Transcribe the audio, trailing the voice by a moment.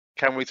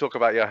can we talk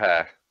about your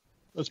hair?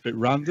 That's a bit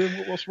random.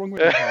 What's wrong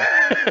with your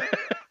hair?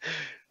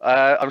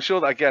 I'm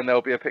sure that again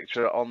there'll be a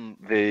picture on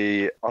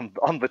the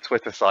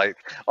Twitter site,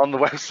 on the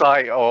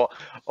website,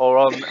 or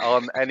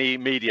on any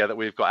media that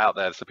we've got out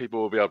there, so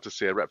people will be able to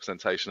see a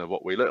representation of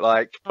what we look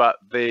like. But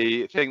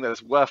the thing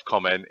that's worth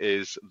comment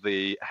is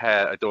the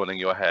hair adorning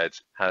your head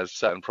has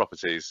certain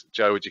properties.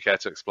 Joe, would you care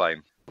to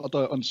explain? I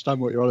don't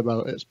understand what you're on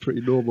about. It's pretty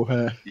normal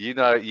hair. You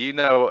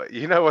know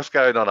what's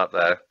going on up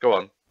there. Go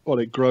on. Well,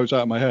 it grows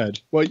out of my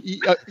head. Well,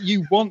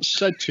 you once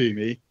said to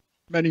me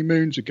many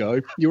moons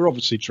ago, you were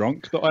obviously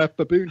drunk, that I have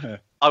baboon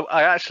hair.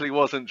 I actually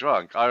wasn't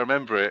drunk. I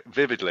remember it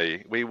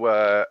vividly. We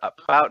were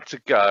about to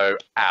go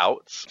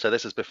out, so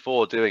this is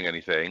before doing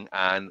anything,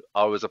 and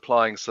I was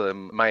applying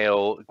some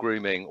male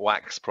grooming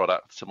wax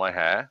product to my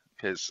hair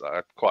because I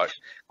had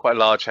quite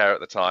large hair at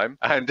the time.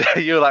 And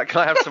you were like,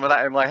 "Can I have some of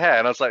that in my hair?"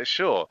 And I was like,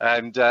 "Sure."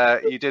 And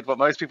you did what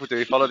most people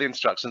do: follow the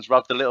instructions,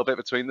 rubbed a little bit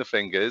between the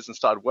fingers, and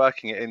started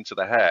working it into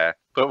the hair.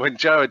 But when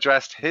Joe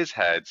addressed his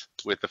head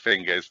with the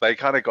fingers, they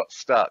kind of got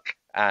stuck.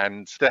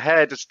 And the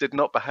hair just did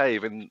not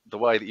behave in the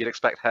way that you'd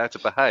expect hair to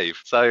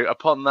behave. So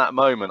upon that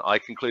moment, I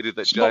concluded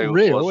that Joe not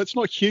real. It's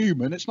not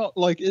human. It's not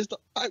like it's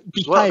not,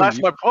 behave. Well, that's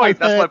my point.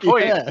 That's my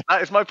point.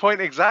 That is my point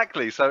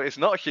exactly. So it's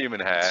not human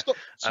hair.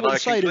 It's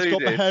not saying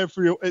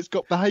it's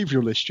got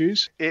behavioural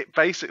issues. It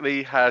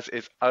basically has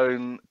its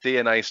own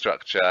DNA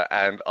structure,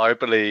 and I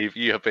believe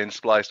you have been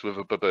spliced with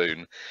a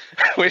baboon,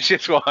 which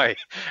is why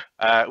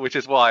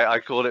I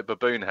call it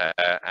baboon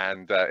hair,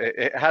 and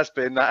it has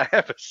been that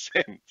ever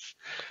since.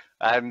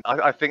 And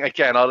I think,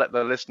 again, I'll let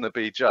the listener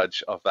be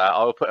judge of that.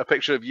 I'll put a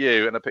picture of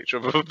you and a picture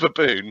of a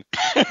baboon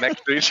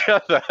next to each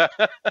other.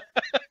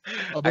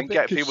 I'm a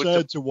bit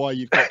concerned to why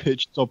you've got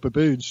pictures of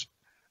baboons.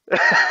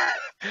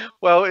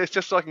 Well, it's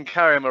just so I can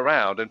carry them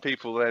around and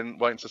people then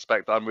won't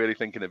suspect I'm really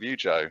thinking of you,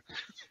 Joe.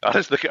 I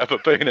just look at a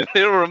baboon and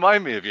it'll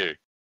remind me of you.